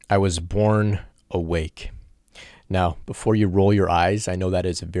I was born awake. Now, before you roll your eyes, I know that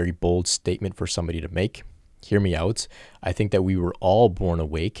is a very bold statement for somebody to make. Hear me out. I think that we were all born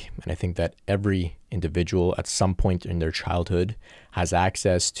awake, and I think that every individual at some point in their childhood has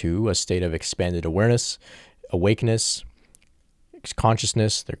access to a state of expanded awareness, awakeness,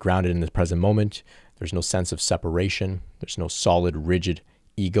 consciousness. They're grounded in the present moment. There's no sense of separation. There's no solid, rigid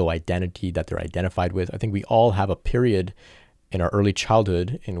ego identity that they're identified with. I think we all have a period in our early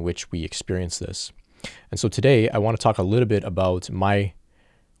childhood in which we experience this. And so today I want to talk a little bit about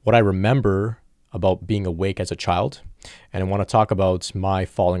what I remember about being awake as a child. And I want to talk about my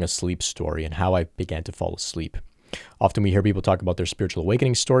falling asleep story and how I began to fall asleep. Often we hear people talk about their spiritual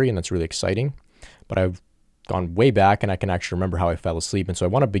awakening story, and that's really exciting. But I've gone way back and I can actually remember how I fell asleep. And so I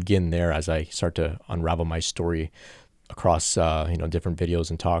want to begin there as I start to unravel my story across different videos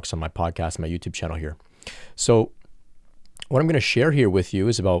and talks on my podcast, my YouTube channel here. So what I'm going to share here with you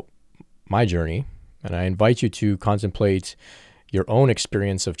is about my journey, and I invite you to contemplate your own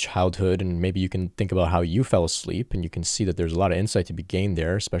experience of childhood, and maybe you can think about how you fell asleep, and you can see that there's a lot of insight to be gained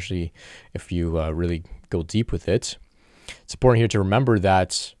there, especially if you really go deep with it. It's important here to remember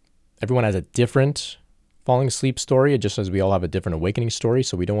that everyone has a different falling asleep story, just as we all have a different awakening story,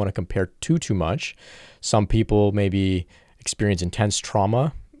 so we don't want to compare too much. Some people maybe experience intense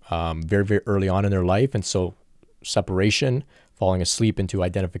trauma very, very early on in their life, and so separation, falling asleep into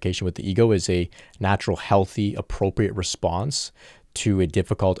identification with the ego is a natural, healthy, appropriate response to a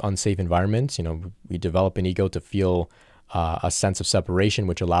difficult, unsafe environment. We develop an ego to feel a sense of separation,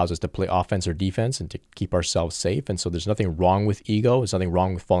 which allows us to play offense or defense and to keep ourselves safe. And so there's nothing wrong with ego. There's nothing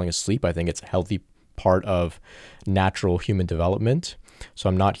wrong with falling asleep. I think it's a healthy part of natural human development. So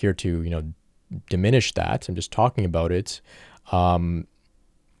I'm not here to, diminish that. I'm just talking about it. I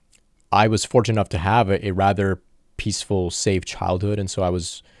was fortunate enough to have a rather peaceful, safe childhood. And so I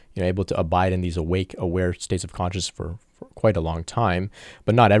was able to abide in these awake, aware states of consciousness for quite a long time.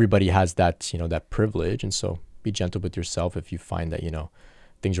 But not everybody has that, that privilege. And so be gentle with yourself if you find that,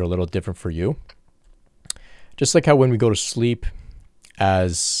 things are a little different for you. Just like how when we go to sleep, when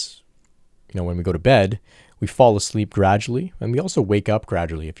we go to bed, we fall asleep gradually, and we also wake up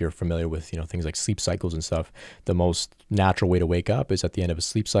gradually. If you're familiar with, things like sleep cycles and stuff, the most natural way to wake up is at the end of a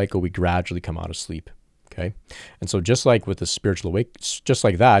sleep cycle, we gradually come out of sleep. Okay. And so just like with spiritual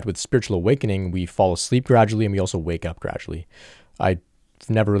awakening, we fall asleep gradually and we also wake up gradually. I've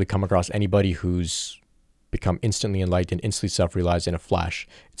never really come across anybody who's become instantly enlightened, instantly self-realized in a flash.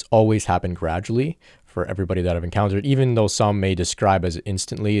 It's always happened gradually for everybody that I've encountered, even though some may describe as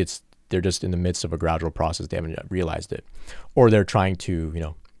instantly, they're just in the midst of a gradual process. They haven't realized it, or they're trying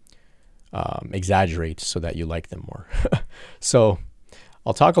to, exaggerate so that you like them more. So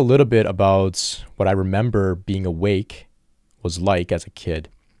I'll talk a little bit about what I remember being awake was like as a kid.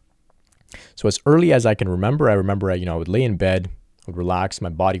 So as early as I can remember, I would lay in bed, would relax, my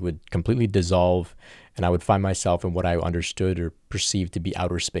body would completely dissolve, and I would find myself in what I understood or perceived to be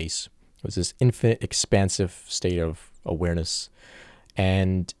outer space. It was this infinite, expansive state of awareness.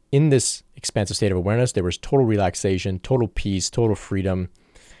 And in this expansive state of awareness, there was total relaxation, total peace, total freedom,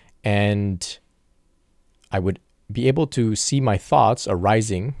 and I would be able to see my thoughts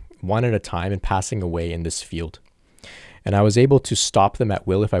arising one at a time and passing away in this field. And I was able to stop them at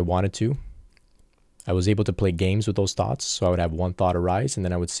will if I wanted to. I was able to play games with those thoughts. So I would have one thought arise, and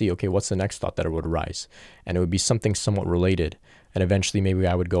then I would see, okay, what's the next thought that would arise? And it would be something somewhat related. And eventually maybe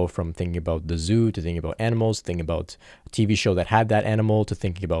I would go from thinking about the zoo to thinking about animals, thinking about a TV show that had that animal, to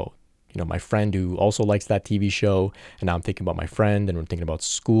thinking about my friend who also likes that TV show. And now I'm thinking about my friend, and I'm thinking about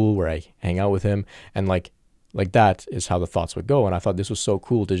school where I hang out with him. And like that is how the thoughts would go. And I thought this was so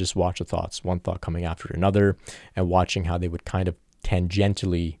cool to just watch the thoughts, one thought coming after another, and watching how they would kind of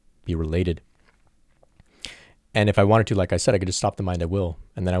tangentially be related. And if I wanted to, like I said, I could just stop the mind at will.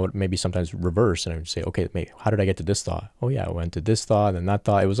 And then I would maybe sometimes reverse, and I would say, okay, how did I get to this thought? Oh yeah, I went to this thought and that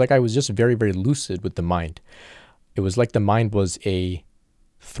thought. It was like I was just very, very lucid with the mind. It was like the mind was a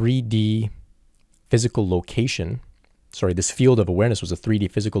 3D physical location. This field of awareness was a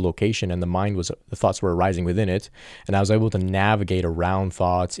 3D physical location, and the thoughts were arising within it. And I was able to navigate around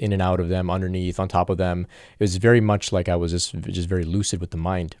thoughts, in and out of them, underneath, on top of them. It was very much like I was just very lucid with the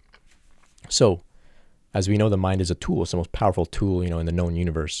mind. So, as we know, the mind is a tool. It's the most powerful tool, in the known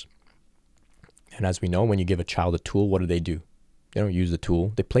universe. And as we know, when you give a child a tool, what do? They don't use the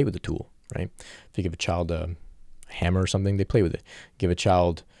tool. They play with the tool, right? If you give a child a hammer or something, they play with it. Give a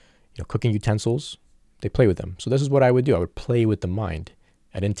child, cooking utensils, they play with them. So this is what I would do. I would play with the mind.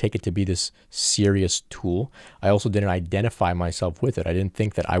 I didn't take it to be this serious tool. I also didn't identify myself with it. I didn't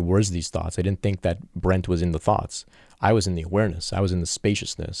think that I was these thoughts. I didn't think that Brent was in the thoughts. I was in the awareness. I was in the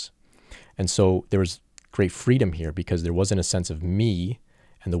spaciousness. And so there was great freedom here because there wasn't a sense of me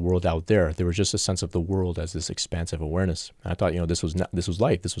and the world out there. There was just a sense of the world as this expansive awareness. And I thought, this was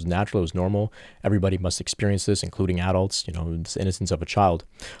life. This was natural. It was normal. Everybody must experience this, including adults. This innocence of a child.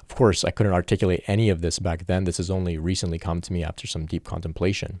 Of course, I couldn't articulate any of this back then. This has only recently come to me after some deep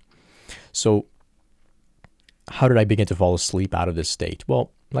contemplation. So, how did I begin to fall asleep out of this state?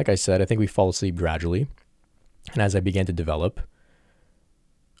 Well, like I said, I think we fall asleep gradually, and as I began to develop,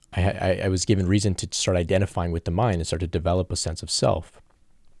 I was given reason to start identifying with the mind and start to develop a sense of self.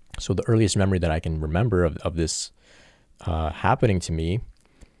 So the earliest memory that I can remember of this happening to me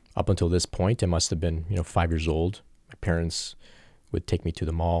up until this point, it must have been, 5 years old. My parents would take me to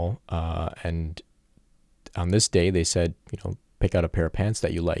the mall. And on this day, they said, pick out a pair of pants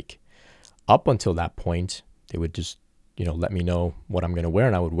that you like. Up until that point, they would just, let me know what I'm going to wear,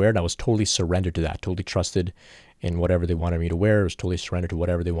 and I would wear it. I was totally surrendered to that, totally trusted in whatever they wanted me to wear. I was totally surrendered to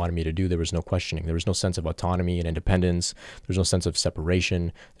whatever they wanted me to do. There was no questioning. There was no sense of autonomy and independence. There's no sense of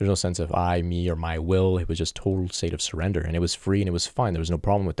separation. There's no sense of I, me, or my will. It was just total state of surrender, and it was free and it was fine. There was no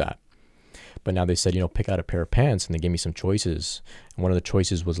problem with that. But now they said, pick out a pair of pants, and they gave me some choices. And one of the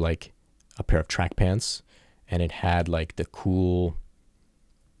choices was like a pair of track pants, and it had like the cool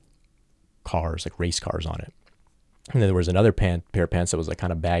cars, like race cars on it. And then there was another pair of pants that was like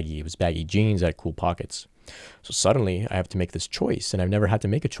kind of baggy. It was baggy jeans that had cool pockets. So suddenly I have to make this choice, and I've never had to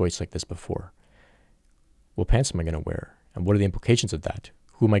make a choice like this before. What pants am I going to wear? And what are the implications of that?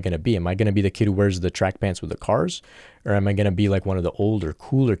 Who am I going to be? Am I going to be the kid who wears the track pants with the cars? Or am I going to be like one of the older,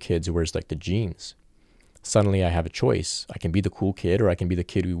 cooler kids who wears like the jeans? Suddenly I have a choice. I can be the cool kid, or I can be the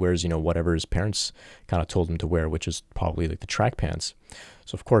kid who wears, whatever his parents kind of told him to wear, which is probably like the track pants.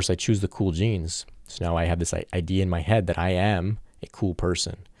 So of course I choose the cool jeans. So now I have this idea in my head that I am a cool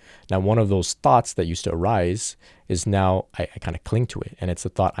person. Now, one of those thoughts that used to arise is now I kind of cling to it, and it's the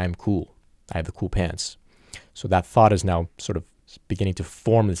thought, I'm cool. I have the cool pants. So that thought is now sort of beginning to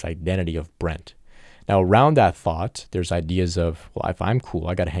form this identity of Brent. Now, around that thought, there's ideas of, well, if I'm cool,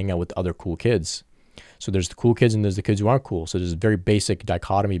 I got to hang out with other cool kids. So there's the cool kids and there's the kids who aren't cool. So there's a very basic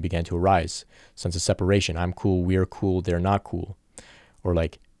dichotomy began to arise, sense of separation. I'm cool, we're cool, they're not cool. Or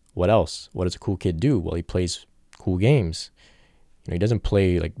like, what else? What does a cool kid do? Well, he plays cool games. He doesn't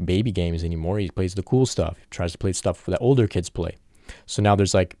play like baby games anymore. He plays the cool stuff. He tries to play stuff that older kids play. So now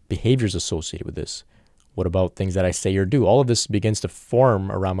there's like behaviors associated with this. What about things that I say or do? All of this begins to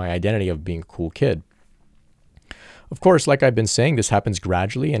form around my identity of being a cool kid. Of course, like I've been saying, this happens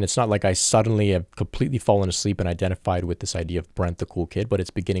gradually, and it's not like I suddenly have completely fallen asleep and identified with this idea of Brent the cool kid, but it's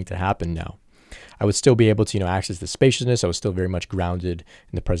beginning to happen now. I would still be able to, access the spaciousness. I was still very much grounded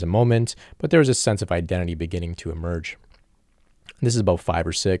in the present moment, but there was a sense of identity beginning to emerge. This is about 5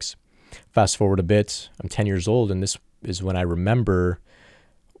 or 6. Fast forward a bit, I'm 10 years old, and this is when I remember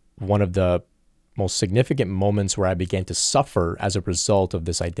one of the most significant moments where I began to suffer as a result of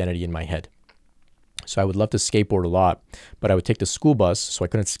this identity in my head. So I would love to skateboard a lot, but I would take the school bus, so I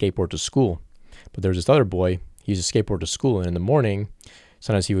couldn't skateboard to school. But there was this other boy, he used to skateboard to school, and in the morning,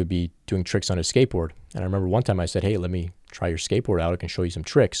 sometimes he would be doing tricks on his skateboard. And I remember one time I said, hey, let me try your skateboard out. I can show you some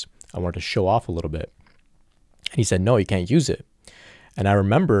tricks. I wanted to show off a little bit. And he said, no, you can't use it. And I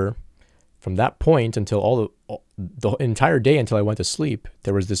remember from that point until the entire day until I went to sleep,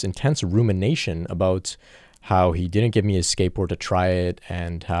 there was this intense rumination about how he didn't give me his skateboard to try it,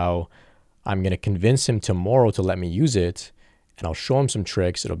 and how I'm going to convince him tomorrow to let me use it, and I'll show him some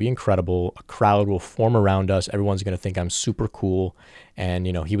tricks. It'll be incredible. A crowd will form around us. Everyone's going to think I'm super cool. And,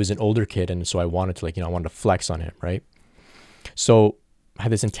 he was an older kid, and so I wanted to I wanted to flex on him, right? So I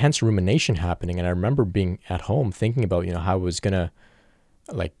had this intense rumination happening, and I remember being at home thinking about, how I was going to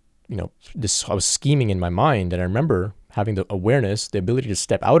I was scheming in my mind, and I remember having the awareness, the ability to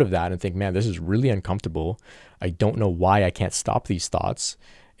step out of that and think, man, this is really uncomfortable. I don't know why I can't stop these thoughts.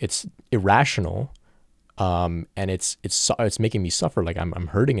 It's irrational, and it's making me suffer. Like I'm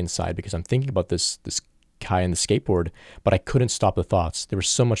hurting inside because I'm thinking about this guy in the skateboard, but I couldn't stop the thoughts. There was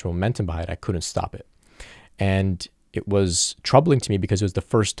so much momentum behind it, I couldn't stop it, and it was troubling to me because it was the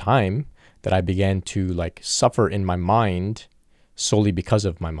first time that I began to suffer in my mind solely because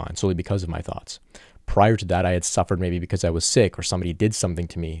of my mind, solely because of my thoughts. Prior to that, I had suffered maybe because I was sick or somebody did something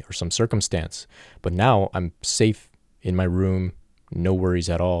to me or some circumstance. But now I'm safe in my room, no worries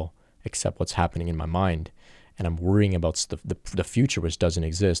at all, except what's happening in my mind. and I'm worrying about the future, which doesn't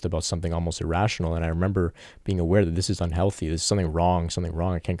exist, about something almost irrational. And I remember being aware that this is unhealthy. There's something wrong.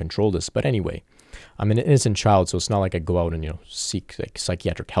 I can't control this. But anyway, I'm an innocent child, so it's not like I go out and, seek like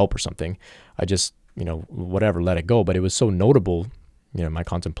psychiatric help or something. I just, whatever, let it go. But it was so notable, my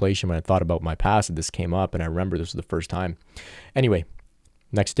contemplation when I thought about my past, that this came up, and I remember this was the first time. Anyway,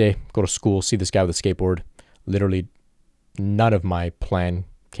 next day, go to school, see this guy with a skateboard. Literally, none of my plan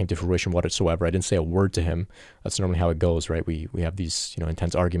came to fruition whatsoever. I didn't say a word to him. That's normally how it goes, right? We have these,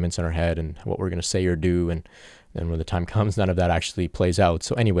 intense arguments in our head and what we're going to say or do. And then when the time comes, none of that actually plays out.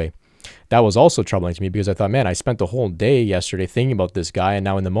 So anyway, that was also troubling to me, because I thought, man, I spent the whole day yesterday thinking about this guy, and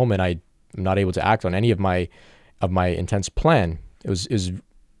now in the moment, I'm not able to act on any of my intense plan. It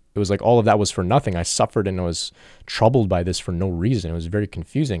was like all of that was for nothing. I suffered and was troubled by this for no reason. It was very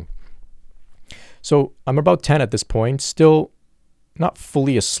confusing. So I'm about 10 at this point, still not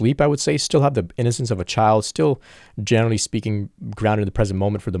fully asleep, I would say, still have the innocence of a child, still generally speaking grounded in the present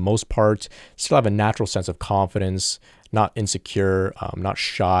moment for the most part, still have a natural sense of confidence, not insecure, not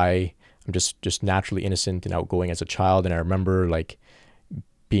shy. I'm just naturally innocent and outgoing as a child. And I remember like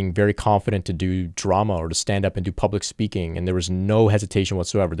being very confident to do drama or to stand up and do public speaking. And there was no hesitation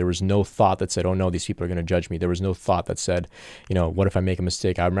whatsoever. There was no thought that said, oh no, these people are going to judge me. There was no thought that said, what if I make a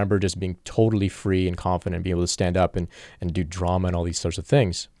mistake? I remember just being totally free and confident, being able to stand up and do drama and all these sorts of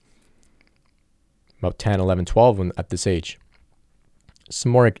things. About 10, 11, 12 at this age.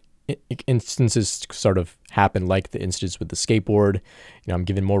 Some more instances sort of happen, like the instance with the skateboard. I'm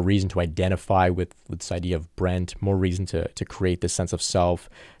given more reason to identify with this idea of Brent, more reason to create this sense of self,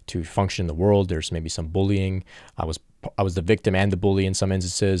 to function in the world. There's maybe some bullying. I was the victim and the bully in some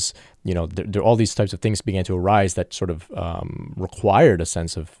instances. There all these types of things began to arise that sort of required a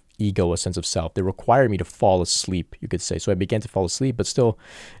sense of ego, a sense of self. They required me to fall asleep, you could say. So I began to fall asleep, but still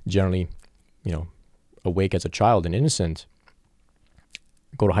generally, awake as a child and innocent.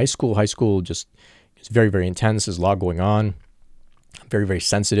 Go to high school. High school just is very, very intense. There's a lot going on. I'm very, very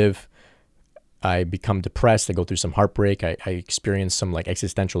sensitive. I become depressed. I go through some heartbreak. I experience some like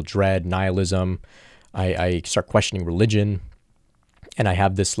existential dread, nihilism. I start questioning religion. And I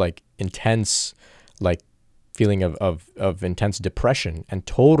have this like intense like feeling of intense depression, and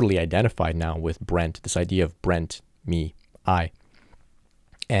totally identified now with Brent, this idea of Brent, me, I.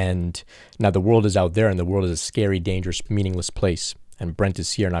 And now the world is out there, and the world is a scary, dangerous, meaningless place. And Brent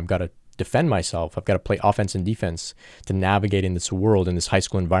is here, and I've got to defend myself. I've got to play offense and defense to navigate in this world, in this high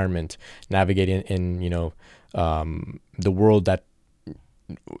school environment, navigate in the world that,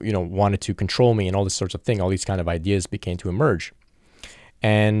 wanted to control me and all this sorts of thing. All these kind of ideas began to emerge.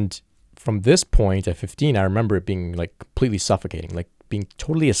 And from this point at 15, I remember it being like completely suffocating, like being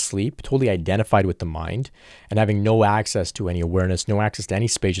totally asleep, totally identified with the mind, and having no access to any awareness, no access to any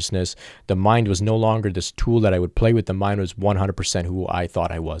spaciousness. The mind was no longer this tool that I would play with. The mind was 100% who I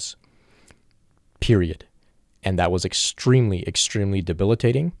thought I was. Period. And that was extremely, extremely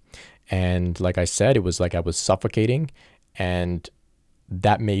debilitating. And like I said, it was like I was suffocating, and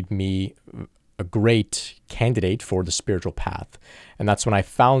that made me a great candidate for the spiritual path. And that's when I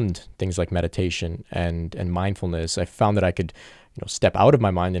found things like meditation and mindfulness. I found that I could step out of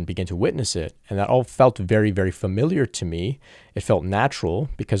my mind and begin to witness it. And that all felt very, very familiar to me. It felt natural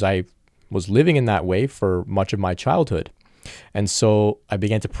because I was living in that way for much of my childhood. And so I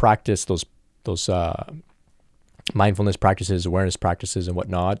began to practice those mindfulness practices, awareness practices and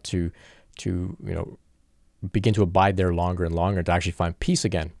whatnot to begin to abide there longer and longer, to actually find peace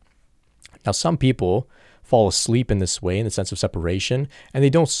again. Now, some people fall asleep in this way, in the sense of separation, and they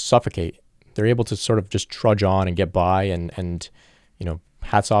don't suffocate. They're able to sort of just trudge on and get by, and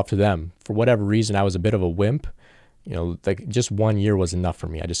hats off to them. For whatever reason, I was a bit of a wimp. Like just 1 year was enough for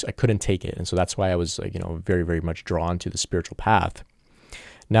me. I couldn't take it. And so that's why I was very, very much drawn to the spiritual path.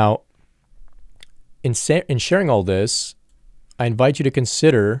 Now, in sharing all this, I invite you to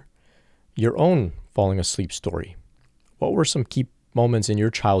consider your own falling asleep story. What were some key moments in your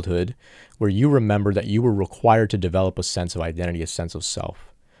childhood where you remember that you were required to develop a sense of identity, a sense of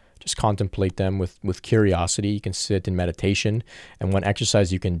self? Just contemplate them with curiosity. You can sit in meditation, and one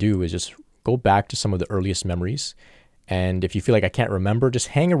exercise you can do is just go back to some of the earliest memories. And if you feel like I can't remember, just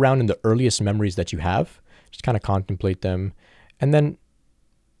hang around in the earliest memories that you have. Just kind of contemplate them. And then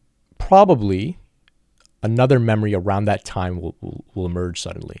probably another memory around that time will emerge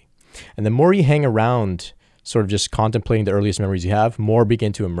suddenly. And the more you hang around, sort of just contemplating the earliest memories you have, more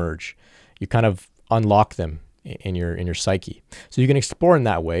begin to emerge. You kind of unlock them in your psyche. So you can explore in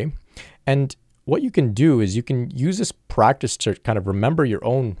that way. And what you can do is you can use this practice to kind of remember your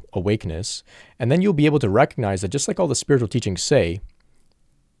own awakeness. And then you'll be able to recognize that, just like all the spiritual teachings say,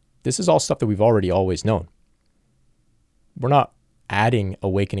 this is all stuff that we've already always known. We're not adding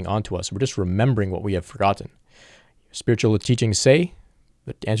awakening onto us. We're just remembering what we have forgotten. Spiritual teachings say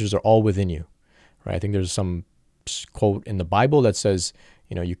the answers are all within you, right? I think there's some quote in the Bible that says,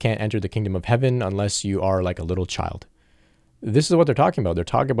 you can't enter the kingdom of heaven unless you are like a little child. This is what they're talking about. They're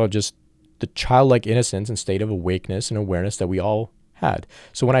talking about just the childlike innocence and state of awakeness and awareness that we all had.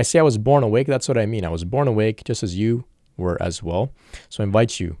 So when I say I was born awake, that's what I mean. I was born awake just as you were as well. So I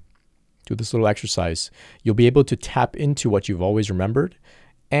invite you to this little exercise. You'll be able to tap into what you've always remembered,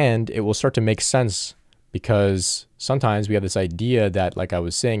 and it will start to make sense, because sometimes we have this idea that, like I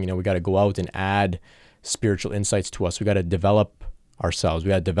was saying, we got to go out and add spiritual insights to us. We got to develop ourselves. We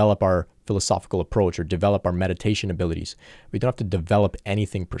got to develop our philosophical approach or develop our meditation abilities. We don't have to develop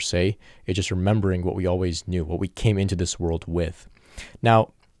anything per se. It's just remembering what we always knew, what we came into this world with.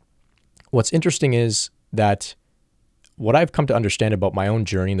 Now, what's interesting is that what I've come to understand about my own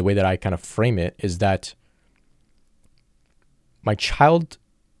journey and the way that I kind of frame it is that my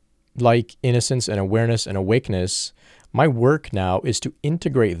childlike innocence and awareness and awakeness, my work now is to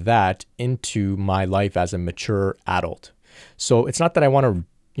integrate that into my life as a mature adult. So it's not that I want to,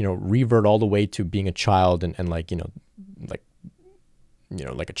 revert all the way to being a child and like a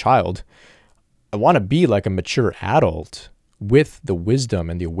child. I want to be like a mature adult with the wisdom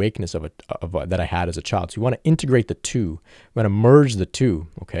and the awakeness of that I had as a child. So you want to integrate the two. You want to merge the two,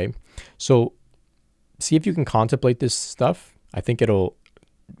 okay? So see if you can contemplate this stuff. I think it'll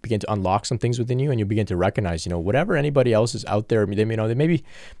begin to unlock some things within you, and you'll begin to recognize, whatever anybody else is out there, maybe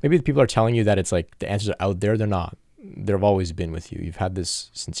the people are telling you that it's like the answers are out there. They're not. They've always been with you. You've had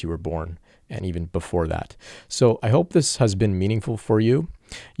this since you were born and even before that. So I hope this has been meaningful for you.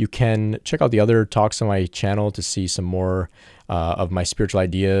 You can check out the other talks on my channel to see some more of my spiritual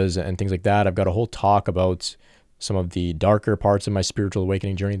ideas and things like that. I've got a whole talk about some of the darker parts of my spiritual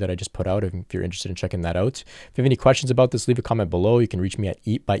awakening journey that I just put out, if you're interested in checking that out. If you have any questions about this, leave a comment below. You can reach me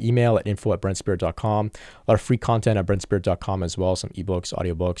by email at info@brentspirit.com. A lot of free content at brentspirit.com as well, some ebooks,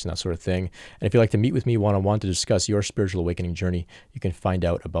 audiobooks, and that sort of thing. And if you'd like to meet with me one-on-one to discuss your spiritual awakening journey, you can find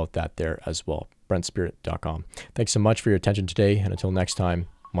out about that there as well, brentspirit.com. Thanks so much for your attention today, and until next time,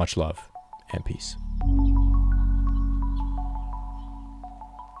 much love and peace.